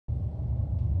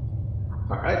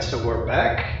Alright, so we're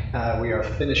back. We are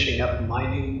finishing up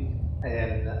mining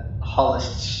in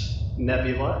Hullust's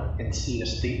Nebula in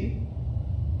Cetus Thetan.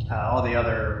 All the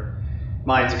other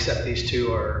mines except these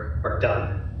two are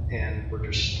done, and we're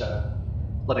just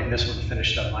letting this one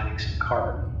finish up mining some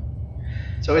carbon.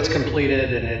 So it's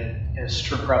completed, and it has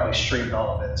probably streamed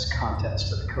all of its contents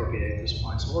to the copier at this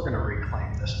point, so we're going to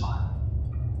reclaim this mine.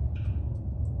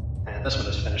 And this one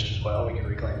is finished as well, we can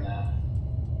reclaim that.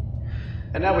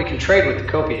 And now we can trade with the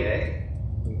copier.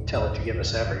 We can tell it to give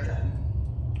us everything.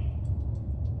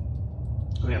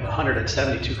 We have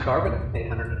 172 carbon,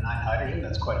 809 hydrogen,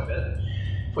 that's quite a bit.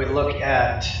 If we look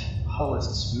at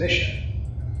Hullust's mission,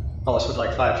 Hullust would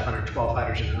like 512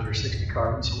 hydrogen and 160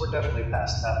 carbon, so we're definitely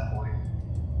past that point.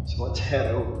 So let's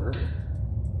head over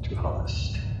to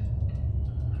Hullust.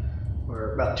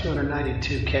 We're about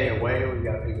 292K away. We've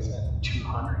got, I think,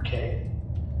 200K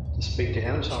to speak to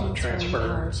him, so I'm going to transfer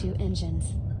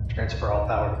all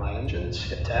power to my engines,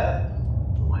 hit tab,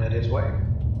 and we'll head his way.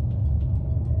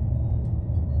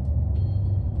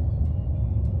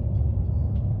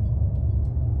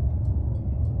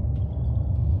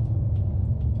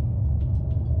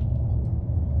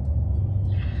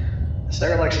 This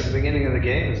Airlex at the beginning of the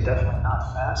game is definitely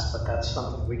not fast, but that's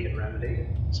something we can remedy.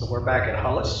 So we're back at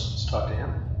Hullust. Let's talk to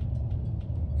him.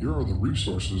 Here are the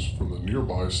resources from the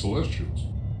nearby Celestials.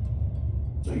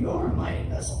 So you are a mining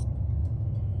vessel.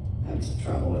 Having some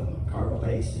trouble with a cargo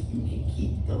base so you can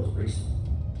keep those resources.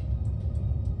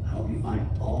 I hope you find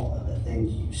all of the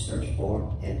things you searched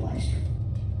for in Livestream.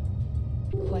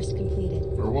 Quest completed.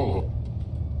 Farewell.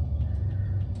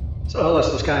 So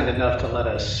Hullust was kind enough to let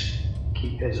us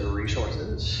keep his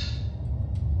resources.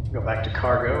 Go back to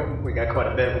cargo. We got quite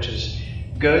a bit, which is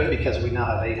good because we now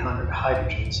have 800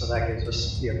 hydrogen, so that gives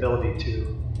us the ability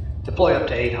to deploy up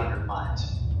to 800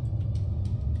 mines.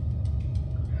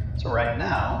 So right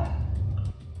now,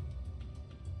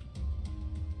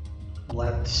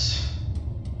 let's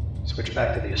switch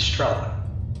back to the Astrela.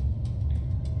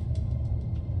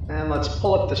 And let's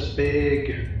pull up this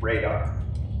big radar.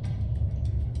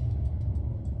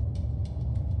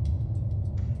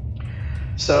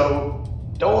 So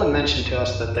Dolan mentioned to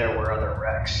us that there were other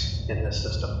wrecks in this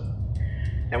system.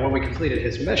 And when we completed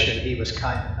his mission, he was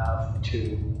kind enough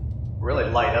to really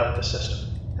light up the system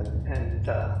and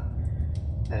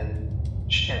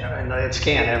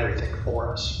scan everything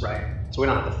for us, right? So we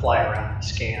don't have to fly around and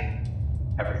scan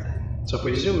everything. So if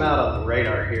we zoom out on the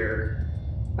radar here,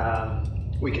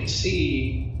 we can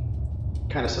see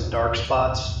kind of some dark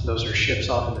spots. Those are ships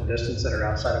off in the distance that are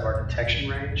outside of our detection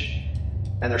range.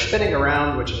 And they're spinning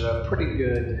around, which is a pretty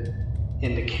good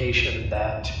indication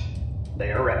that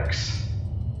they are wrecks.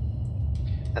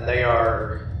 And they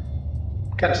are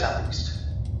kind of southeast.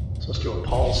 So let's do a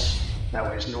pulse. That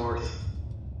way is north.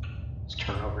 Let's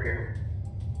turn over here.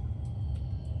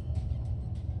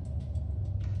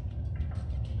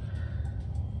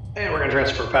 And we're going to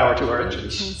transfer power to our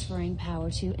engines. Transferring power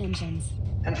to engines.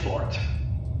 And floor it.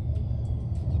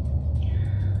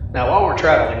 Now while we're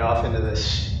traveling off into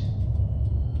this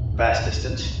vast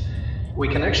distance, we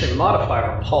can actually modify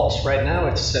our pulse. Right now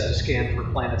it's set to scan for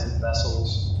planets and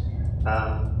vessels.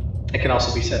 It can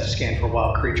also be set to scan for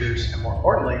wild creatures, and more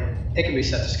importantly, it can be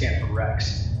set to scan for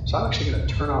wrecks. So I'm actually going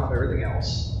to turn off everything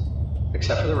else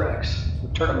except for the wrecks.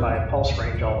 We'll turn up my pulse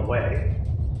range all the way.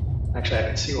 Actually, I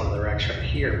can see one of the wrecks right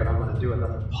here, but I'm going to do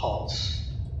another pulse.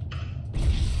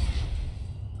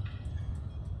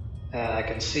 And I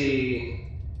can see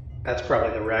that's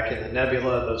probably the wreck in the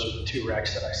nebula. Those are the two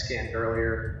wrecks that I scanned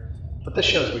earlier. But this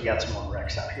shows we got some more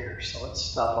wrecks out here. So let's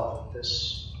stop off at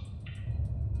this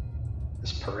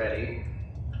Peretti.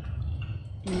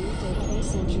 New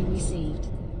database entry received.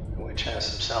 Which has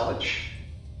some salvage.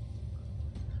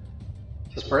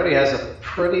 This Peretti has a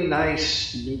pretty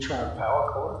nice neutron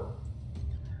power core.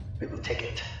 We will take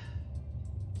it.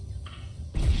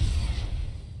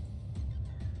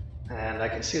 And I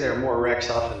can see there are more wrecks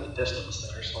off in the distance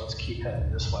there, so let's keep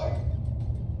heading this way.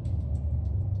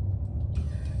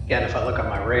 Again, if I look on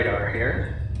my radar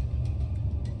here,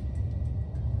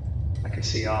 I can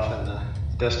see off in the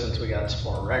distance we got some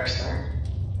more wrecks there,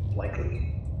 likely.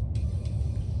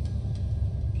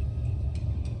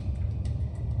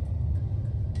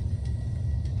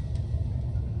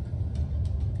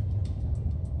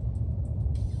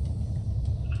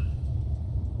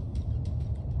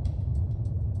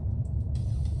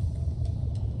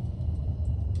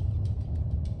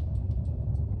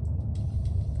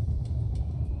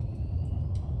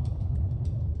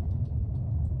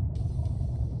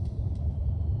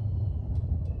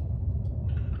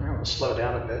 We'll slow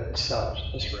down a bit and salvage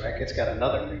this wreck. It's got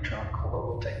another neutron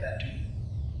core. We'll take that too.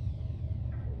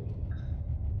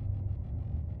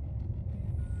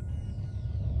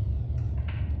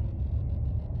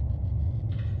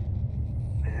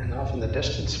 the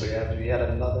distance we have yet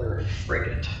another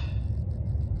frigate.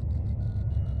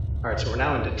 Alright, so we're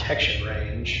now in detection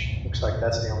range. Looks like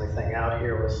that's the only thing out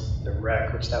here with the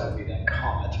wreck, which that would be that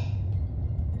comet.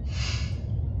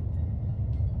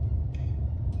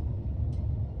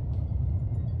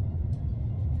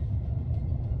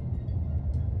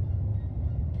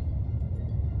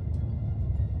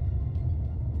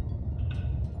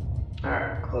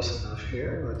 Alright, close enough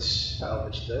here. Let's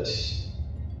salvage this.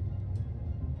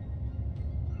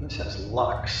 This has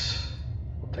lux.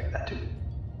 We'll take that too.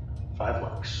 5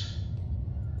 lux.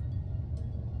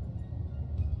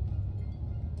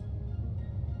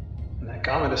 And that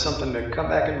comment is something to come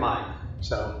back in mind.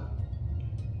 So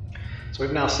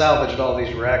we've now salvaged all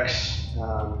these wrecks. You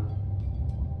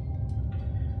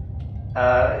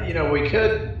know, we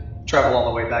could travel all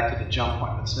the way back to the jump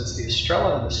point, but since the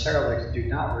Astrela and the Starlight do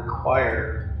not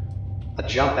require a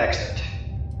jump exit,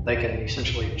 they can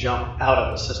essentially jump out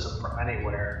of the system from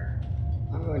anywhere.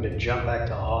 I'm going to jump back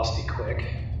to Asti quick.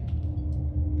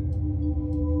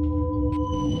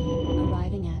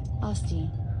 Arriving at Asti.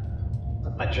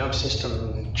 Let my jump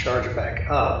system charge back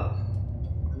up,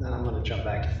 and then I'm going to jump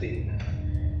back to Thetan,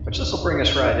 which this will bring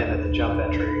us right into the jump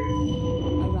entry.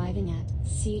 Arriving at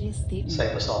Cetus Thetan.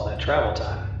 Save us all that travel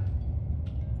time.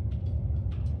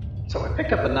 So we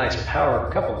picked up a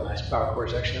couple of nice power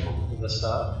cores. Actually, I'm going to move this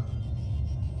up.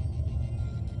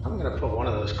 I'm going to put one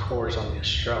of those cores on the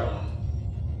Astrela.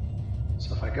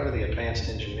 So if I go to the advanced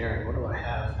engineering, what do I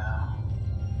have now?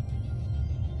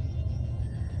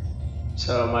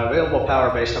 So my available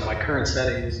power based on my current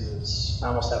settings is, I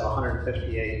almost have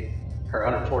 158 or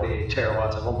 148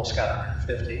 terawatts. I've almost got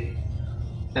 150.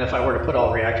 And if I were to put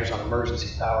all reactors on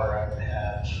emergency power, I would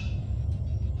have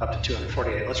up to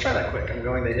 248. Let's try that quick. I'm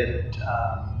going to hit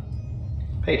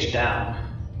page down,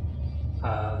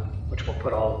 which will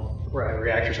put all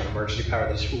reactors on emergency power.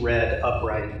 This red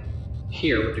upright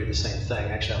here would do the same thing.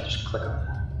 Actually, I'll just click on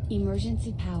that.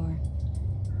 Emergency power.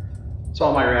 So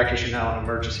all my reactors are now on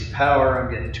emergency power. I'm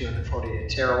getting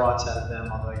 248 terawatts out of them,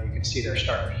 although you can see they're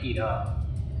starting to heat up.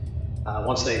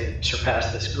 Once they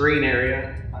surpass this green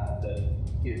area, the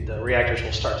reactors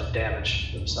will start to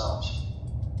damage themselves.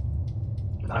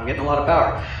 I'm getting a lot of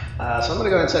power. So I'm going to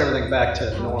go ahead and set everything back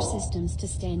to Power normal. systems to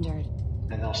standard.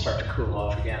 And they'll start to cool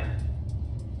off again.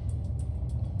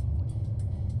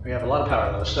 We have a lot of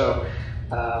power though. So,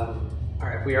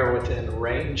 alright, we are within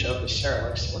range of the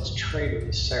Cerelix. So let's trade with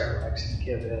the Cerelix and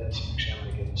give it, actually I'm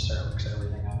going to give the Cerelix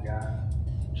everything I've got.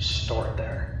 Just store it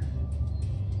there.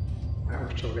 Alright,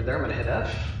 we're still good there. I'm going to hit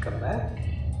F, come back.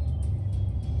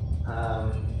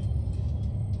 I'm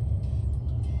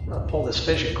going to pull this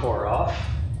fission core off,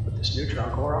 put this neutron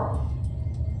core on.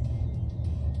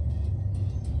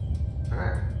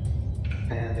 Alright,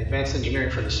 and the advanced engineering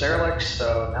for the Cerelix,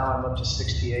 so now I'm up to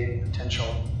 68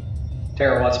 potential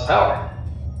terawatts of power.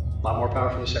 A lot more power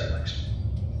for the Cerelix.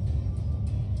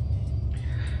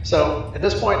 So at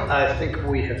this point, I think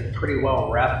we have pretty well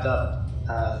wrapped up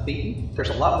Thetan. There's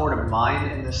a lot more to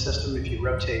mine in this system if you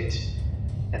rotate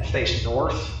and face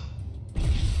north.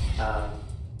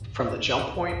 From the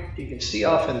jump point, you can see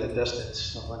off in the distance.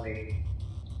 So let me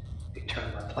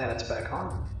turn my planets back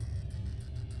on.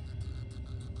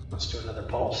 Let's do another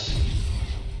pulse.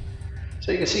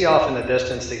 So you can see off in the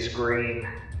distance these green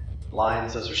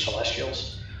lines, those are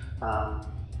celestials.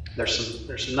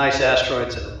 There's some nice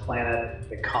asteroids and a planet,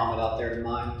 a comet out there to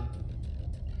mine.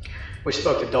 We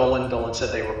spoke to Dolan. Dolan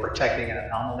said they were protecting an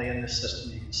anomaly in this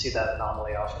system. You can see that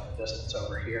anomaly off in the distance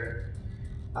over here.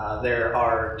 There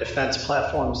are defense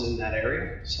platforms in that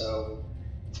area, so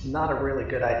it's not a really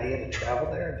good idea to travel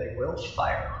there. They will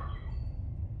fire on you.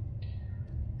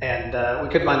 And we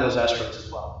could mine those asteroids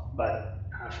as well. But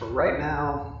for right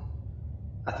now,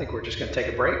 I think we're just going to take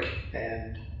a break.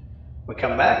 And when we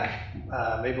come back,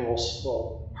 maybe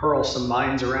we'll hurl some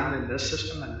mines around in this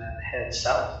system and then head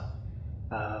south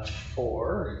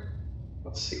for,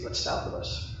 let's see what's south of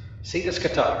us, Cetus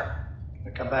Thetan. When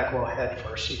we come back, we'll head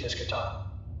for Cetus Thetan.